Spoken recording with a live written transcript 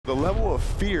The level of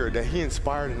fear that he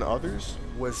inspired in others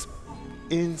was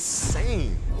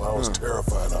insane. Well, I was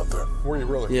terrified out there. Were you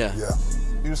really? Yeah. Yeah.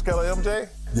 You scared of MJ?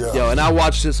 Yeah. Yo, and I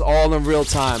watched this all in real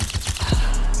time.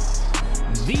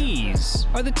 These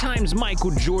are the times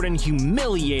Michael Jordan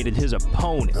humiliated his The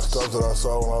opponents. stuff that I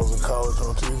saw when I was in college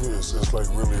on TV is just like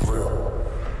really real.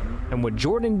 And what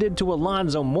Jordan did to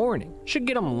Alonzo Mourning should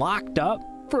get him locked up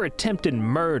for attempted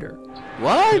murder.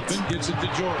 What? Gets it to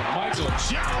Jordan. Michael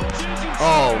challenges.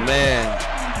 Oh, man.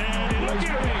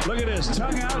 Look at this.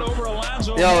 Tongue out over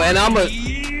Alonzo. Yo, and I'm a...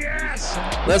 Yes!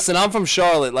 Listen, I'm from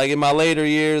Charlotte. Like in my later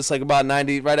years, like about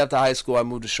 90, right after high school, I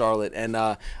moved to Charlotte. And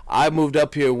I moved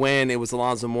up here when it was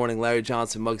Alonzo Mourning, Larry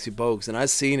Johnson, Muggsy Bogues. And I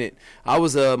seen it. I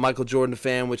was a Michael Jordan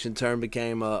fan, which in turn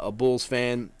became a Bulls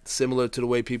fan, similar to the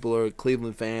way people are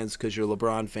Cleveland fans because you're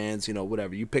LeBron fans, you know,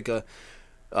 whatever. You pick a...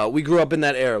 we grew up in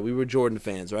that era. We were Jordan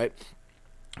fans, right?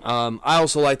 I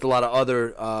also liked a lot of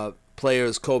other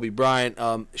players, Kobe Bryant.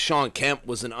 Shawn Kemp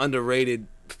was an underrated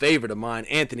favorite of mine.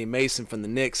 Anthony Mason from the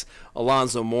Knicks,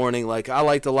 Alonzo Mourning. Like, I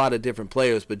liked a lot of different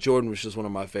players, but Jordan was just one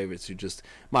of my favorites.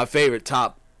 My favorite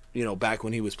top, you know, back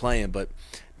when he was playing. But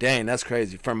dang, that's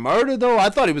crazy. For murder, though, I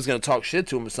thought he was going to talk shit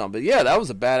to him or something. But yeah, that was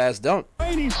a badass dunk.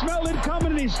 He smelled it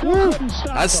coming and he still couldn't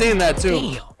stop I seen that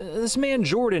too. Damn, this man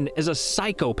Jordan is a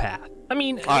psychopath. I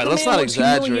mean, All right, the let's man not was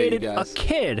exaggerate, you humiliated guys. a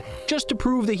kid just to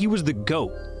prove that he was the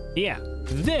GOAT. Yeah,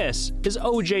 this is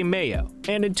O.J. Mayo,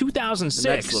 and in 2006, The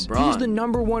next he was LeBron. the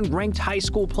 #1 ranked high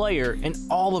school player in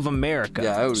all of America.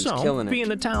 Yeah, he was killing it. Being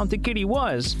the talented kid he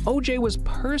was, O.J. was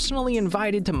personally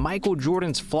invited to Michael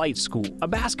Jordan's flight school, a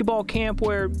basketball camp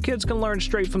where kids can learn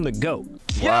straight from the GOAT.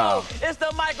 Wow. Yo, it's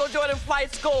the Michael Jordan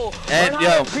Flight School. And Learn how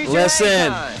yo, to increase your listen,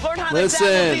 hang time. Learn how to listen.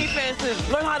 tackle defenses.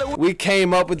 Learn how to We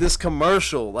came up with this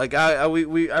commercial. Like I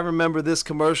remember this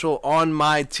commercial on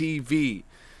my TV.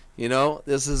 You know,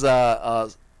 this is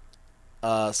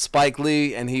Spike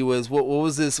Lee, and he was what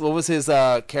was his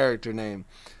character name?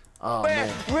 Oh wear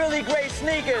man, really great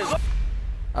sneakers.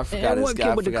 I forgot And his what guy. kid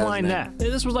I would forgot decline his name.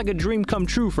 that? This was like a dream come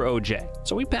true for OJ.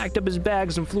 So he packed up his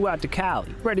bags and flew out to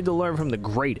Cali, ready to learn from the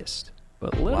greatest.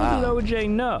 But little Wow. did OJ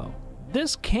know,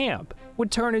 this camp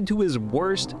would turn into his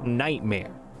worst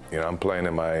nightmare. You know, I'm playing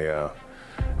in my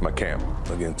camp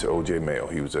against O.J. Mayo.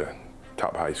 He was a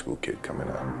top high school kid coming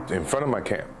out. In front of my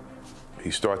camp, he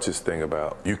starts this thing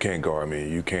about, you can't guard me,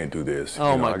 you can't do this.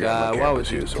 Oh You know, my I got God, why would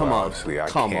campus you? here, so Come on, obviously I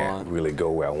come can't on. really go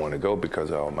where I want to go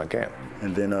because of my camp.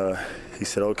 And then he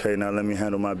said, okay, now let me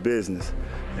handle my business.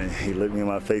 And he looked me in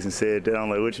my face and said that.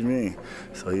 I'm like, what you mean?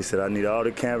 So he said, I need all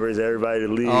the campers, everybody to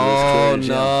leave. Let's clear Oh the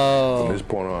gym." no! From this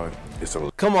point on, it's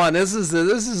a Come on, this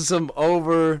is some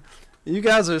over. You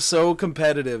guys are so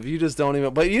competitive. You just don't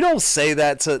even. But you don't say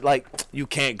that to like you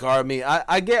can't guard me.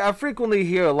 I frequently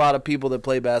hear a lot of people that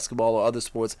play basketball or other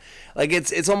sports. Like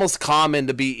it's almost common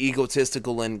to be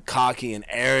egotistical and cocky and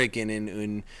arrogant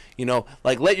and you know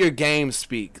like let your game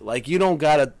speak. Like you don't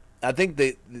gotta. I think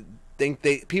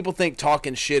people think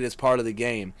talking shit is part of the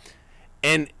game,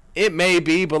 and it may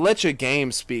be. But let your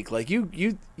game speak. Like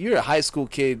you're a high school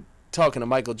kid talking to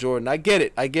Michael Jordan. I get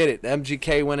it.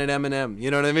 MGK winning Eminem. You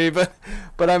know what I mean?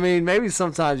 But I mean, maybe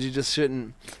sometimes you just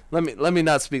shouldn't. Let me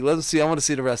not speak. Let's see. I want to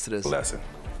see the rest of this. lesson.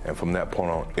 And from that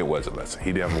point on, it was a lesson.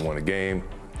 He never won a game.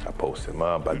 I posted him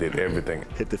up. I did everything.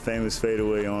 Hit the famous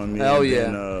fadeaway on me. Hell and yeah.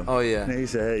 then, Oh yeah. And he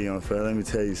said, hey, young fella, let me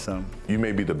tell you something. You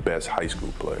may be the best high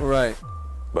school player, Right.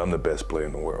 but I'm the best player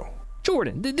in the world.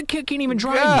 Jordan, the kid can't even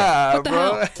drive Yeah, yet. What the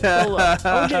bro. hell? Well, look,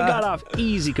 OJ got off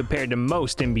easy compared to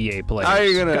most NBA players. How are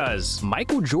you gonna- Because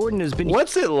Michael Jordan has been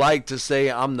What's it like to say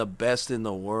I'm the best in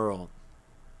the world?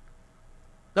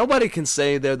 Nobody can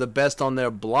say they're the best on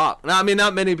their block. No, I mean,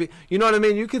 not many people. You know what I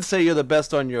mean? You can say you're the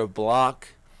best on your block,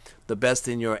 the best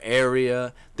in your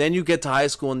area. Then you get to high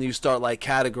school and you start like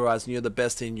categorizing. You're the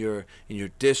best in your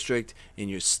district, in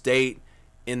your state,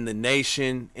 in the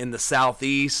nation, in the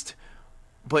Southeast.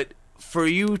 But for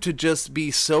you to just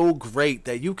be so great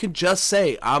that you can just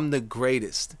say I'm the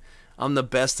greatest, I'm the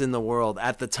best in the world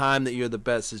at the time that you're the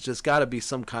best, it's just got to be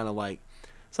some kind of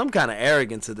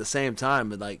arrogance at the same time,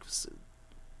 but like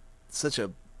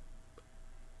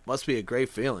must be a great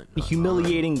feeling.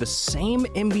 humiliating the same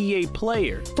NBA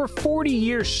player for 40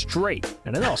 years straight.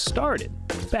 And it all started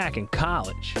back in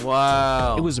college.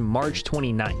 Wow. It was March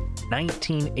 29,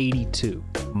 1982.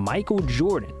 Michael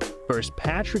Jordan versus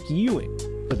Patrick Ewing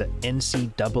for the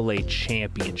NCAA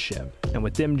championship. And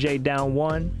with MJ down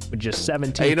 1 with just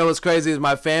 17. Hey, you know what's crazy is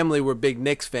my family were big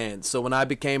Knicks fans. So when I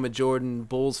became a Jordan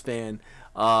Bulls fan,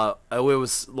 it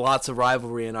was lots of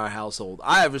rivalry in our household.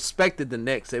 I respected the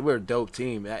Knicks. They were a dope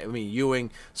team. I mean,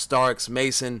 Ewing, Starks,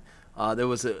 Mason. There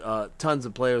was tons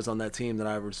of players on that team that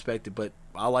I respected. But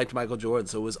I liked Michael Jordan,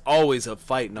 so it was always a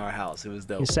fight in our house. It was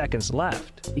dope. Seconds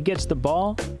left. He gets the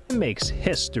ball and makes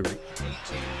history.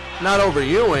 Not over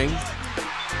Ewing.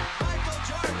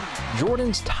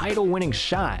 Jordan's title-winning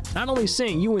shot not only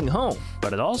sent Ewing home,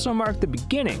 but it also marked the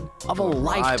beginning of a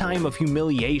lifetime of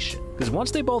humiliation. Because once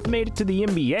they both made it to the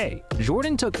NBA,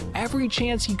 Jordan took every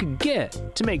chance he could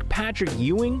get to make Patrick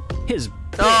Ewing his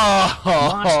big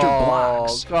monster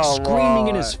blocks, screaming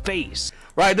in his face.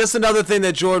 Right, that's another thing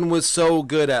that Jordan was so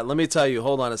good at. Let me tell you,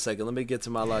 hold on a second. Let me get to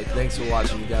my like. Thanks for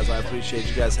watching, you guys. I appreciate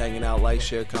you guys hanging out. Like,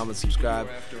 share, comment, subscribe.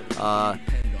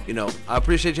 You know, I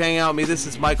appreciate you hanging out with me. This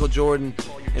is Michael Jordan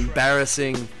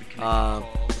embarrassing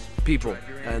people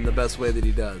in the best way that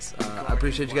he does. I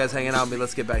appreciate you guys hanging out with me.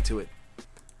 Let's get back to it.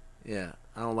 Yeah,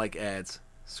 I don't like ads.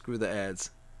 Screw the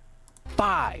ads.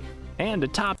 5 and a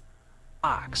top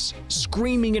box,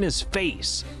 screaming in his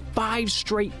face. 5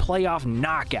 straight playoff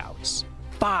knockouts.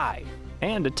 5.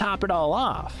 And to top it all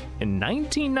off, in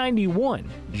 1991,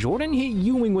 Jordan hit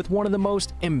Ewing with one of the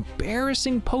most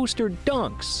embarrassing poster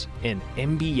dunks in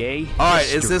NBA history. All right,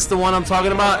 is this the one I'm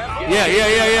talking about? Yeah.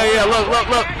 Look.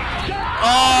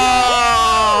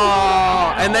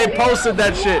 Oh! And they posted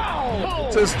that shit.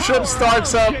 So Trip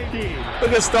Starks up.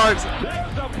 Look at Starks.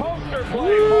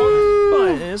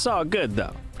 But it's all good,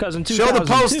 though. Because in 2002, show the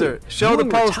poster. Show the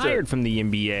poster. Retired from the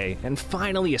NBA and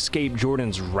finally escaped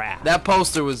Jordan's wrath. That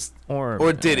poster was,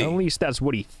 or did he? At least that's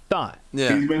what he thought.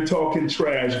 Yeah. He's been talking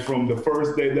trash from the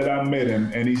first day that I met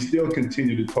him, and he still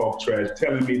continued to talk trash,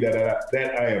 telling me that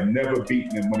I have never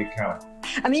beaten him when it counted.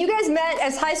 I mean, you guys met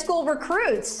as high school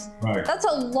recruits. Right. That's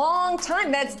a long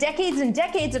time. That's decades and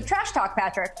decades of trash talk,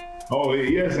 Patrick. Oh,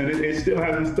 yes, and it still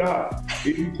hasn't stopped.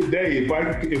 Even today,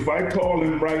 if I call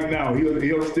him right now,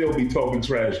 he'll still be talking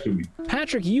trash to me.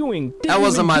 Patrick Ewing didn't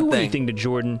even do anything to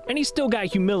Jordan, and he still got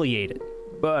humiliated.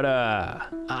 But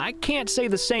I can't say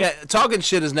the same. Yeah, talking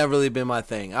shit has never really been my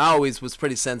thing. I always was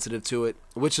pretty sensitive to it,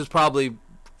 which is probably,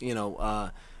 you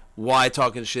know, why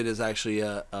talking shit is actually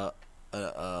an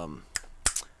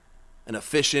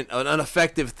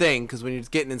effective thing, because when you're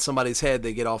getting in somebody's head,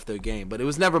 they get off their game. But it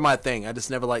was never my thing. I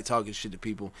just never liked talking shit to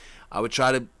people. I would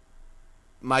try to,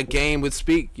 my game would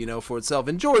speak, you know, for itself.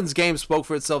 And Jordan's game spoke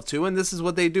for itself too, and this is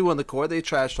what they do on the court. They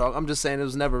trash talk. I'm just saying it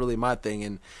was never really my thing,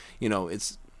 and, you know,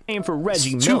 it's for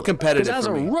Reggie too Miller, competitive because as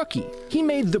for a me. Rookie, he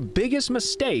made the biggest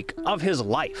mistake of his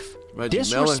life,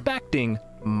 disrespecting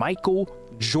Michael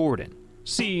Jordan.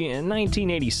 See, in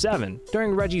 1987,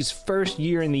 during Reggie's first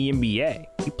year in the NBA,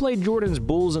 he played Jordan's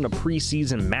Bulls in a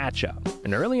preseason matchup.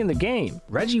 And early in the game,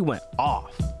 Reggie went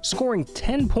off, scoring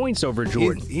 10 points over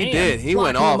Jordan. He did. He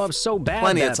went off him up so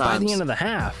bad that by the end of the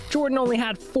half, Jordan only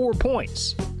had 4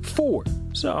 points. 4.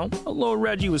 So, little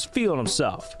Reggie was feeling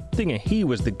himself, thinking he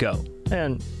was the GOAT,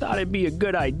 and thought it'd be a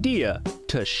good idea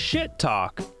to shit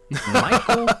talk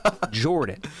Michael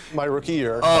Jordan. My rookie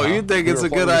year. Oh, you think it's a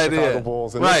good idea? Chicago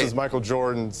Bulls, and right. This is Michael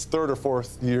Jordan's 3rd or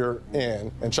 4th year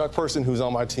in. And Chuck Person, who's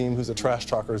on my team, who's a trash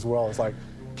talker as well, is like,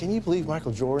 can you believe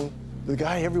Michael Jordan, the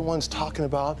guy everyone's talking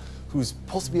about, who's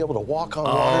supposed to be able to walk on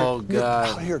water? Oh, God. You're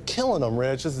out here killing him,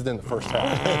 Reg. This is in the first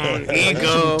half.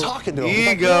 Ego. Talking to him. Ego.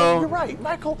 Like, yeah, you're right,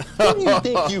 Michael. Who do you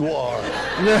think you are?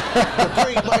 The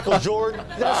great Michael Jordan?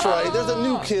 That's right. There's a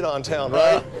new kid on town,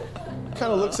 right?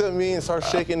 Kind of looks at me and starts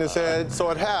shaking his head. So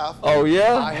at half,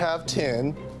 I have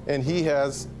 10, and he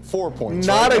has 4 points.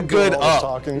 Not right? a good up.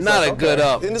 Talking. Not like, a good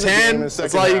up. 10,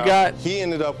 that's all you got? He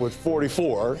ended up with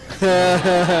 44,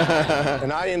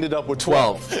 and I ended up with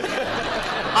 12.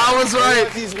 I was right. And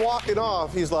as he's walking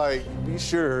off, he's like, be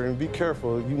sure and be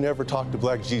careful. You never talk to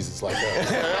Black Jesus like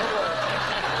that.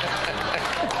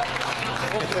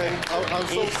 Okay, I'm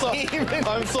so sorry.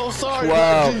 I'm so sorry.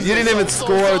 Wow, you didn't even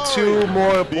score 2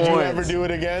 more points. Did you ever do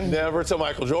it again? Never to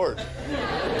Michael Jordan.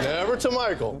 Never to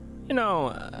Michael. You know,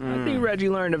 I think Reggie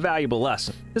learned a valuable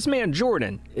lesson. This man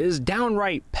Jordan is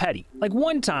downright petty. Like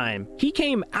one time, he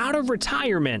came out of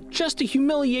retirement just to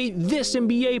humiliate this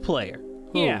NBA player.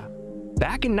 Yeah.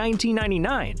 Back in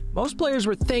 1999, most players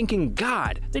were thanking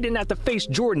God they didn't have to face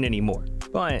Jordan anymore.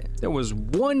 But there was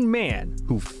one man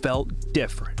who felt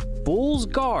different. Bulls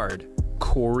guard,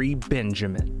 Corey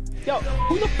Benjamin. Yo,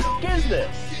 who the f is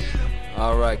this?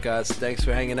 All right, guys. Thanks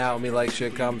for hanging out with me. Like, share,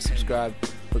 comment, subscribe.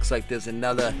 Looks like there's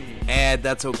another ad.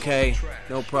 That's okay.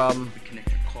 No problem.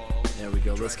 There we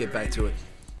go. Let's get back to it.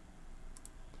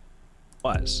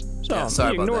 So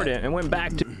he ignored it and went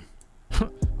back to...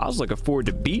 I was looking forward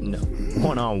to beating him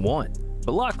one-on-one.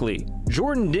 But luckily,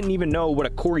 Jordan didn't even know what a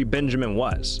Corey Benjamin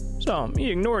was. So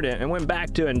he ignored it and went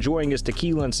back to enjoying his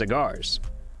tequila and cigars.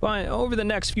 But over the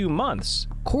next few months,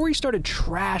 Corey started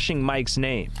trashing Mike's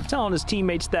name, telling his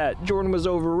teammates that Jordan was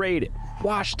overrated,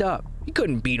 washed up, He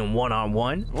couldn't beat him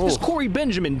one-on-one. This Corey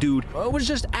Benjamin dude was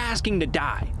just asking to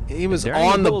die. He was During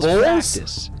on the Bulls Bulls?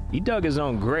 practice, he dug his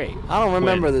own grave. I don't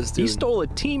remember when this dude. He stole a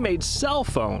teammate's cell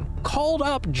phone, called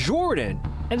up Jordan,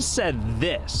 and said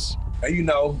this. Hey, you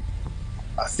know,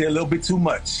 I said a little bit too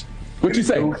much. What you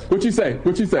say? What you say?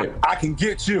 What you say? I can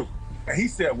get you. And he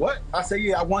said, what? I said,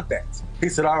 yeah, I want that. He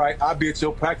said, all right, I'll be at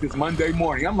your practice Monday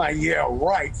morning. I'm like, yeah,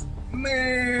 right.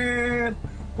 Man,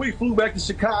 we flew back to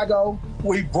Chicago.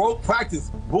 We broke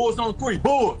practice. Bulls on 3,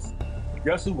 Bulls.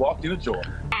 Guess who walked in the door?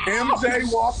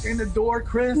 MJ walked in the door,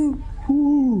 Chris.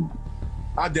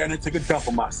 I damn took a dump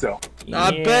on myself.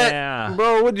 I bet.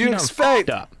 Bro, what did you expect?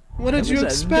 What did you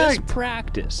expect? At this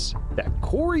practice that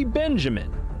Corey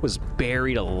Benjamin was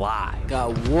buried alive.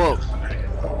 Got whooped.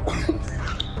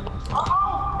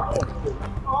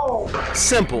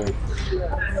 Simple.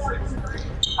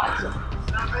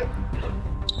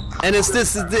 And this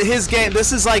is his game.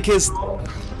 This is like his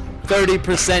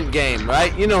 30% game,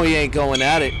 right? You know he ain't going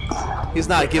at it. He's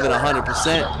not giving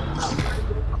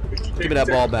 100%. Give me that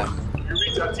ball back.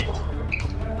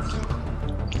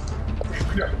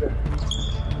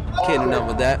 Kidding enough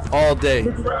with that all day.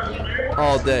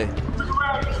 All day.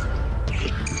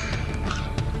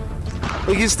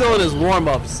 Look, he's still in his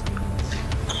warm-ups.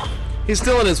 He's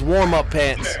still in his warm-up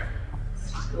pants.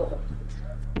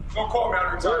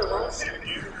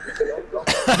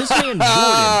 This man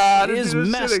Jordan is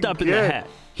messed up in the head.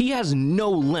 He has no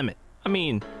limit. I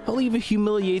mean, he'll even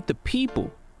humiliate the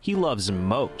people he loves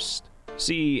most.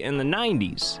 See, in the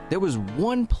 90s, there was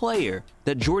one player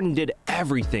that Jordan did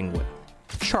everything with.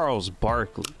 Charles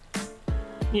Barkley.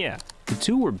 Yeah, the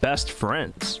two were best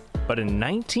friends. But in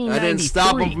 1993, I didn't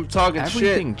stop him from talking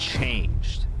everything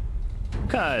changed.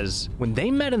 Because when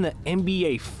they met in the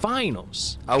NBA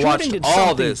Finals, Jordan did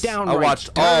something downright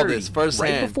dirty.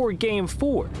 Right before Game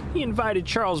 4, he invited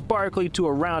Charles Barkley to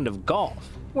a round of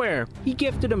golf, where he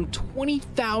gifted him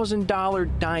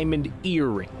 $20,000 diamond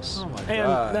earrings. Oh my God.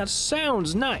 And that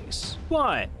sounds nice,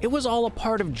 but it was all a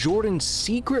part of Jordan's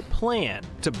secret plan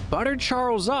to butter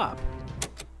Charles up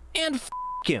and f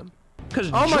him. Because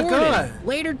Jordan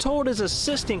later told his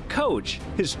assistant coach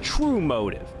his true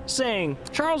motive, saying,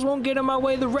 Charles won't get in my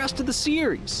way the rest of the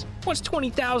series. What's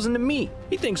 $20,000 to me?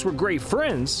 He thinks we're great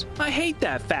friends. I hate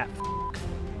that fat f.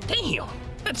 Damn,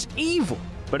 that's evil.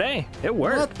 But hey, it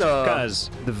worked. Because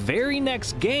the very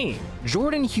next game,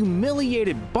 Jordan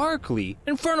humiliated Barkley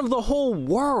in front of the whole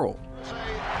world.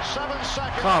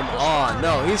 Come on,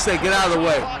 no, he said get out of the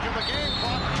way.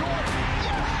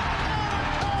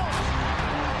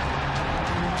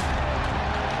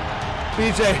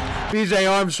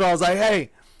 BJ Armstrong's like, hey,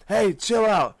 chill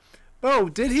out. Bro,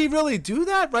 did he really do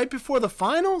that right before the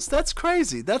finals? That's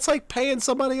crazy. That's like paying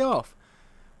somebody off.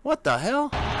 What the hell?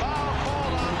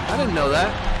 I didn't know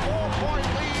that.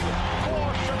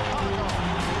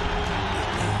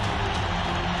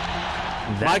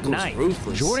 That night,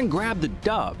 Jordan grabbed the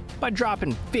dub by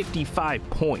dropping 55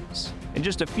 points. And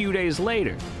just a few days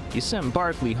later, he sent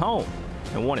Barkley home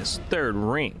and won his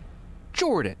 3rd ring.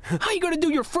 Jordan, how you gonna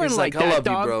do your friend like that, I love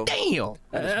dog? you, bro. Damn,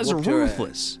 that's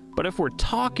ruthless. But if we're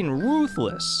talking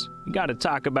ruthless, you gotta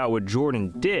talk about what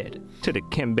Jordan did to the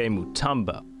Dikembe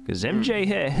Mutombo. Because MJ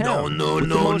hit him with the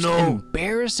most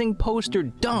embarrassing poster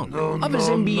dunk of his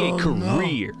NBA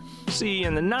career. See,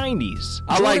 in the 90s,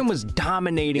 Jordan was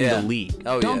dominating the league,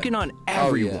 dunking on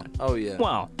everyone. Oh yeah.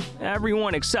 Well,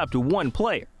 everyone except one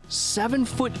player,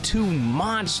 7'2"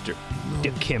 monster,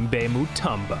 Dikembe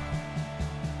Mutombo.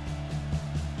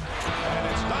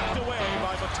 And it's knocked away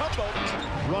by Mutombo.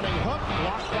 Running hook,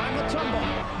 blocked by Mutombo.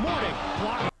 Morning,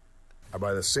 blocked. I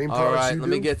buy the same All products right, you let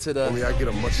me do, get to the. only I get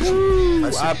a much Woo!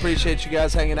 I appreciate you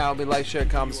guys hanging out with me. Like, share,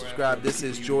 comment, subscribe. This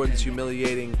is Jordan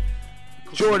humiliating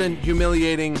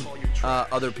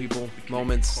other people,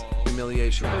 moments,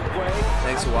 humiliation.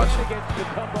 Thanks for watching.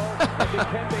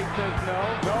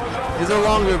 These are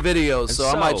longer videos, so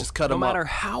I might just cut them up. No matter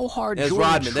how hard There's Jordan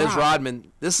Rodman. There's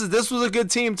Rodman. This was a good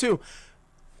team too.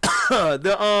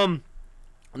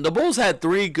 The Bulls had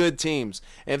 3 good teams.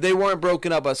 If they weren't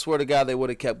broken up, I swear to God, they would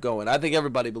have kept going. I think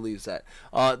everybody believes that.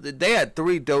 They had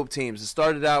 3 dope teams. It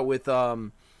started out with,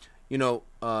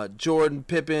 Jordan,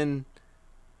 Pippen,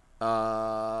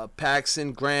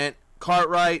 Paxson, Grant,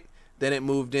 Cartwright. Then it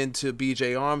moved into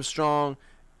B.J. Armstrong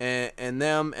and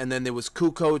them. And then there was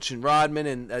Kukoc and Rodman,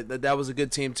 and that was a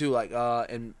good team too.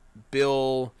 And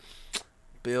Bill,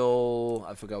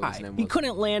 I forgot what his name was. He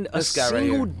couldn't land a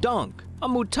single dunk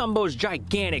on Mutombo's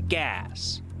gigantic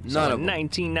ass. So in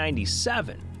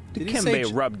 1997,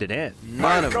 Dikembe rubbed it in.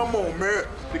 Mike, come on, man.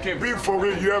 Be for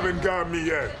real, you haven't got me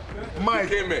yet. Mike,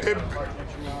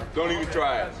 don't even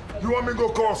try it. You want me to go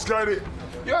call Scotty?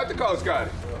 You have to call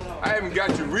Scotty. I haven't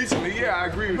got you recently. Yeah, I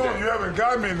agree with No, that. you haven't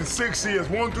got me in 6 years.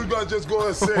 Won't you guys just go ahead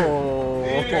and say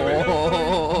it?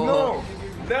 No.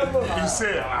 Never. He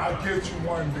said, I'll get you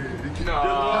one day.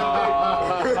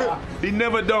 No. He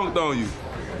never dunked on you.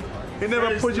 He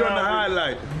never put you on the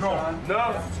highlight. No.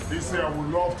 No. He said, I would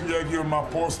love to hear you on my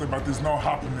poster, but it's not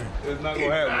happening. It's not going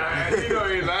to happen. You know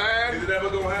he's lying. It's never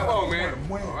going to happen. Oh, man.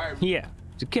 Yeah,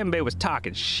 Dikembe was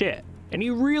talking shit, and he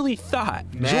really thought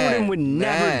Jordan would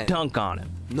never dunk on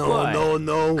him.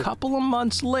 No. A couple of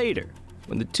months later,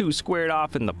 when the two squared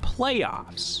off in the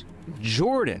playoffs,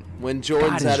 Jordan, when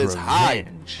Jordan's at his high,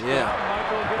 yeah,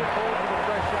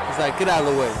 he's like, get out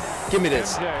of the way, give me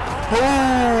this.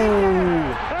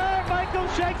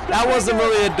 That wasn't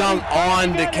really a dunk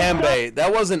on Dikembe.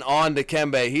 That wasn't on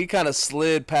Dikembe. He kind of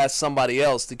slid past somebody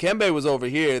else. Dikembe was over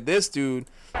here. This dude,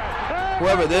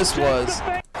 whoever this was.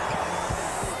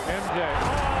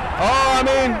 Oh, I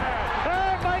mean,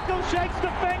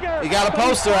 he got a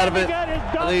poster out of it.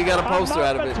 I think he got a poster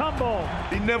out of it.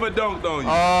 He never dunked on you.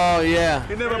 Oh, yeah.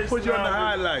 He never put you on the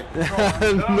highlight. No.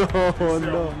 I would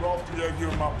love to hear you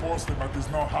on my poster, but it's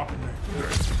not happening.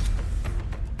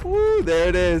 Ooh, there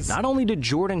it is. Not only did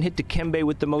Jordan hit Dikembe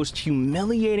with the most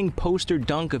humiliating poster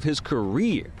dunk of his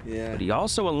career, but he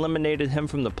also eliminated him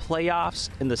from the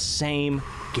playoffs in the same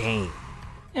game.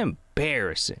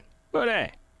 Embarrassing. But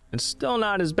hey, it's still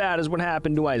not as bad as what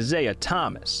happened to Isaiah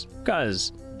Thomas,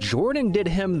 because Jordan did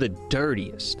him the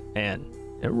dirtiest, and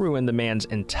it ruined the man's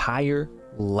entire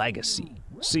legacy.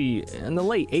 See, in the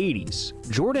late 80s,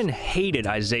 Jordan hated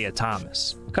Isaiah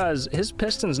Thomas because his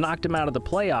Pistons knocked him out of the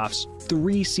playoffs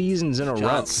 3 seasons in a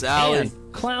row and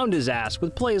clowned his ass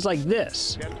with plays like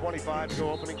this. 10:25 to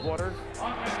go opening quarter.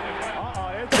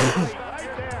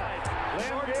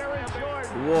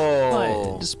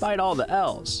 Whoa. But despite all the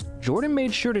L's, Jordan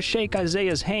made sure to shake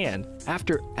Isaiah's hand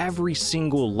after every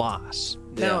single loss.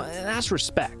 Now, that's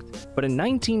respect. But in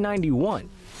 1991,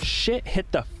 shit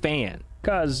hit the fan.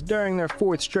 Because during their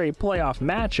 4th straight playoff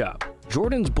matchup,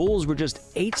 Jordan's Bulls were just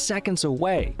 8 seconds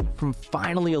away from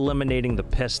finally eliminating the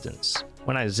Pistons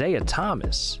when Isaiah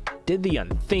Thomas did the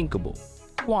unthinkable,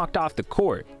 walked off the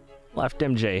court, left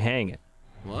MJ hanging.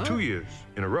 What? 2 years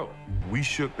in a row, we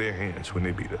shook their hands when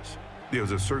they beat us. There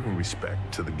was a certain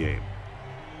respect to the game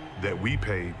that we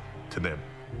paid to them.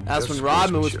 That's when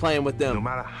Rodman was playing with them. No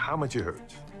matter how much it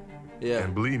hurts. Yeah.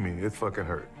 And believe me, it fucking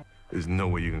hurt. There's no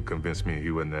way you can convince me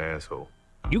he wasn't an asshole.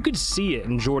 You could see it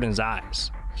in Jordan's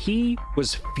eyes. He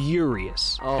was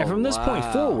furious. Oh, and from this point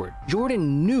forward,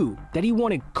 Jordan knew that he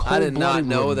wanted cold-blooded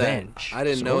revenge. I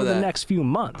didn't know that. Over the next few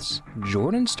months,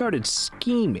 Jordan started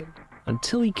scheming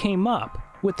until he came up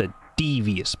with a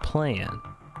devious plan.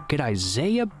 Get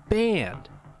Isaiah banned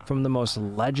from the most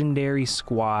legendary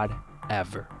squad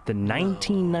ever, the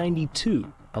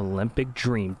 1992 Olympic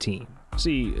Dream Team.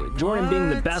 See, Jordan being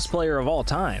the best player of all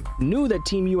time, knew that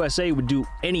Team USA would do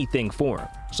anything for him.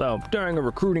 So during a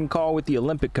recruiting call with the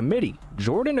Olympic Committee,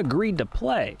 Jordan agreed to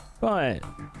play, but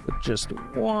with just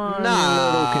one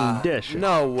little condition.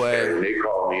 No way. And when they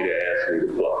called me to ask me to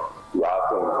play, Rob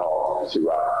phone called and said,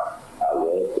 Rob, I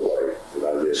love to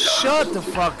play. Shut the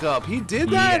fuck up. He did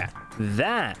that? Yeah.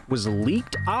 That was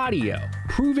leaked audio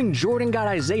proving Jordan got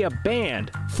Isaiah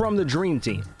banned from the Dream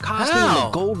Team, costing him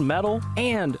a gold medal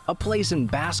and a place in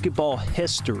basketball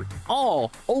history,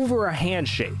 all over a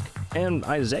handshake. And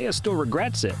Isaiah still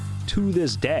regrets it to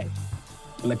this day.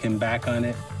 Looking back on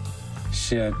it,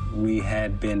 should we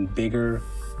had been bigger?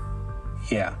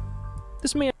 Yeah.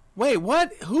 This man. Wait,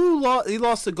 what? Who lost? He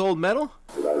lost the gold medal?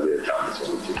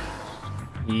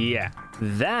 Yeah.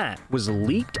 That was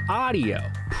leaked audio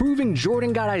proving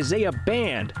Jordan got Isaiah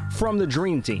banned from the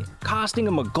Dream Team, costing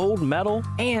him a gold medal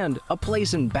and a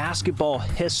place in basketball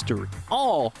history,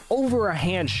 all over a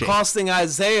handshake. Costing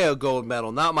Isaiah a gold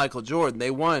medal, not Michael Jordan. They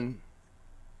won.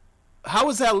 How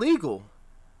was that legal?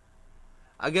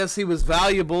 I guess he was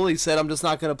valuable. He said, I'm just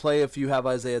not going to play if you have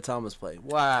Isaiah Thomas play.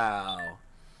 Wow.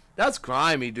 That's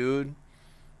grimy, dude.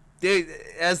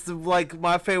 As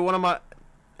my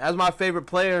favorite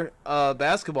player,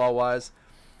 basketball-wise,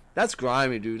 that's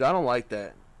grimy, dude. I don't like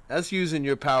that. That's using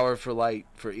your power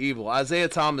for evil. Isaiah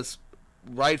Thomas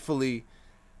rightfully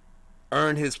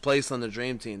earned his place on the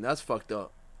Dream Team. That's fucked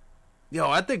up. Yo,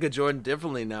 I think of Jordan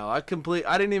differently now. I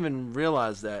didn't even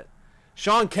realize that.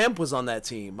 Sean Kemp was on that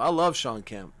team. I love Sean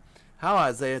Kemp. How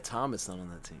Isaiah Thomas not on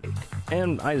that team?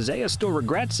 And Isaiah still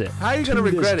regrets it. How are you gonna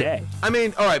regret it? I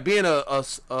mean, all right, being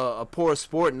a poor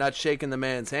sport and not shaking the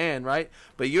man's hand, right?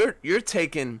 But you're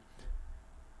taking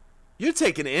You're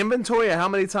taking inventory of how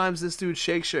many times this dude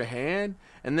shakes your hand,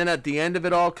 and then at the end of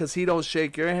it all, because he don't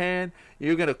shake your hand,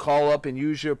 you're going to call up and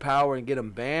use your power and get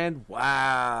him banned?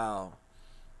 Wow.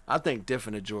 I think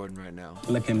different of Jordan right now.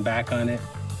 Looking back on it,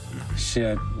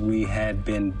 should we had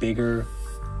been bigger?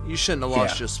 You shouldn't have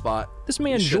lost your spot. This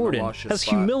man Jordan has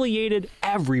humiliated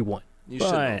everyone.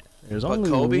 But there's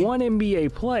only one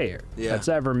NBA player that's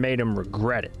ever made him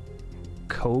regret it.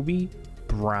 Kobe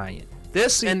Bryant.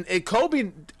 And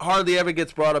Kobe hardly ever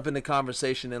gets brought up in the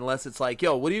conversation unless it's like,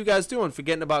 yo, what are you guys doing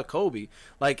forgetting about Kobe?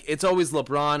 Like, it's always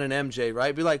LeBron and MJ,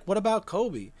 right? Be like, what about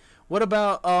Kobe? What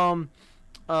about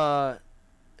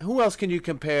who else can you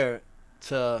compare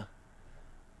to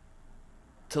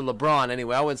LeBron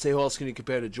anyway? I wouldn't say who else can you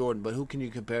compare to Jordan, but who can you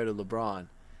compare to LeBron?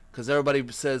 Because everybody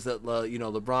says that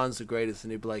LeBron's the greatest,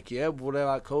 and they'd be like, yeah, but what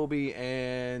about Kobe?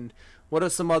 And what are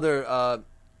some other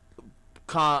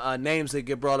names that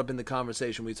get brought up in the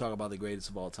conversation when we talk about the greatest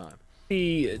of all time?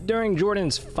 During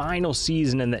Jordan's final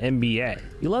season in the NBA,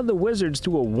 he led the Wizards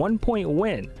to a 1-point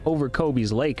win over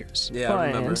Kobe's Lakers. Yeah, I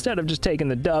remember. Instead of just taking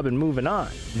the dub and moving on,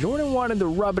 Jordan wanted to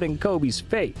rub it in Kobe's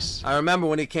face. I remember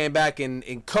when he came back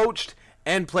and coached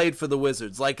and played for the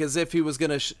Wizards, like as if he was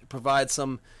going to provide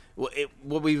some... what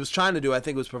he was trying to do, I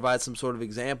think, was provide some sort of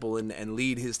example and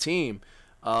lead his team.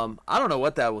 I don't know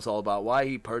what that was all about, why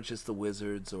he purchased the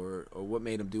Wizards or what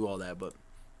made him do all that, but...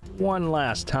 One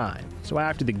last time. So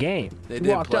after the game, he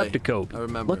walked up to Kobe,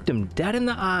 looked him dead in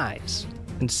the eyes,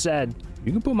 and said,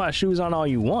 you can put my shoes on all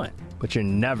you want, but you're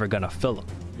never gonna fill them.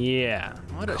 Yeah,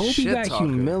 Kobe got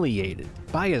humiliated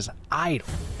by his idol,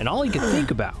 and all he could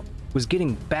think about was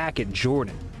getting back at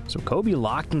Jordan. So Kobe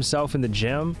locked himself in the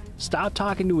gym, stopped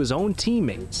talking to his own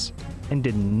teammates, and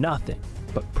did nothing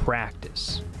but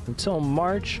practice until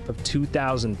March of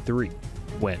 2003,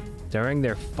 when, during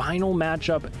their final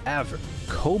matchup ever,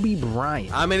 Kobe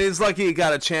Bryant... I mean, he's lucky he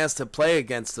got a chance to play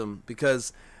against him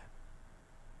because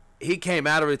he came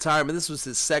out of retirement. This was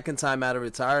his second time out of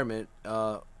retirement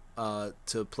to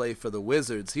play for the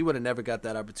Wizards. He would have never got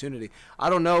that opportunity. I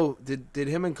don't know. Did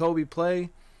him and Kobe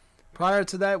play prior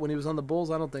to that when he was on the Bulls?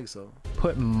 I don't think so.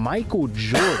 Put Michael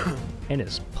Jordan in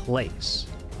his place.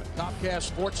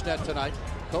 Comcast Sportsnet tonight.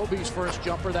 Kobe's first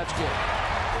jumper, that's good.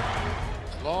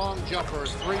 Long jumper,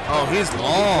 3 points. Oh, he's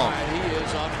long. He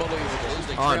is unbelievable.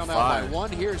 They trail now by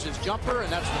 1. Here's his jumper,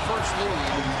 and that's the first lead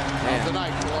of the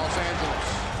night for Los Angeles.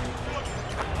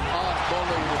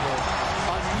 Unbelievable.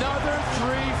 Another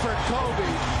 3 for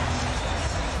Kobe.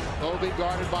 Kobe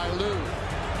guarded by Lou.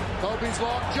 Kobe's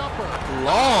long jumper.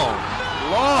 Long.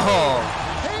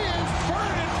 He is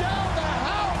burning down the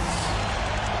house.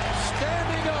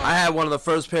 Standing up. I had one of the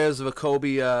first pairs of a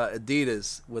Kobe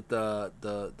Adidas with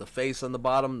the face on the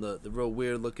bottom, the real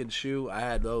weird looking shoe. I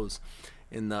had those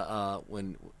in the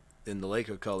in the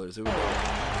Laker colors. It was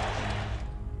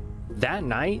That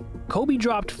night, Kobe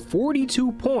dropped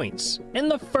 42 points in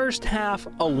the first half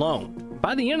alone.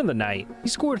 By the end of the night, he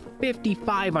scored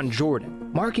 55 on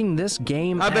Jordan, marking this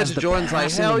game as the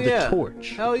passing of the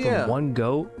torch from one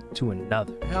GOAT to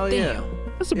another. Damn,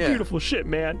 that's some beautiful shit,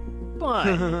 man. But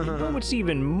you know what's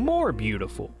even more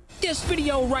beautiful? This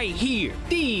video right here.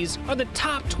 These are the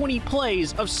top 20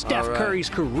 plays of Steph Curry's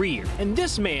career. And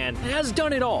this man has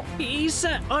done it all. He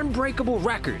set unbreakable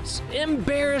records,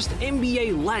 embarrassed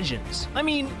NBA legends. I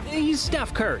mean, he's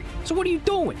Steph Curry. So what are you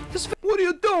doing? What are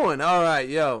you doing? All right,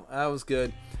 yo, that was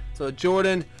good. So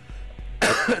Jordan,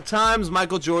 times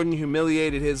Michael Jordan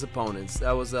humiliated his opponents.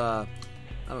 That was, I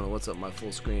don't know what's up my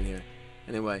full screen here.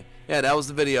 Anyway, yeah, that was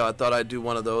the video. I thought I'd do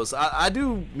one of those. I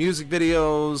do music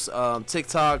videos,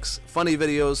 TikToks, funny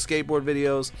videos, skateboard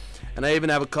videos, and I even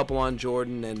have a couple on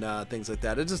Jordan and things like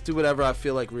that. I just do whatever I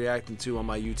feel like reacting to on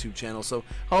my YouTube channel. So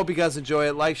I hope you guys enjoy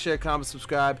it. Like, share, comment,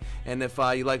 subscribe, and if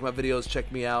you like my videos, check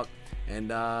me out. And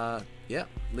yeah,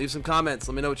 leave some comments.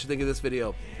 Let me know what you think of this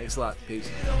video. Thanks a lot. Peace.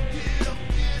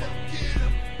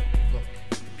 Look,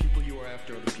 the people you are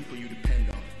after are the people you depend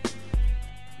on.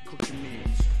 You cook your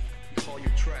meals. We haul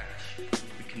your trash.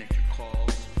 We connect your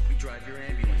calls. We drive your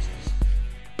ambulances.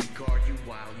 We guard you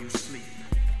while you sleep.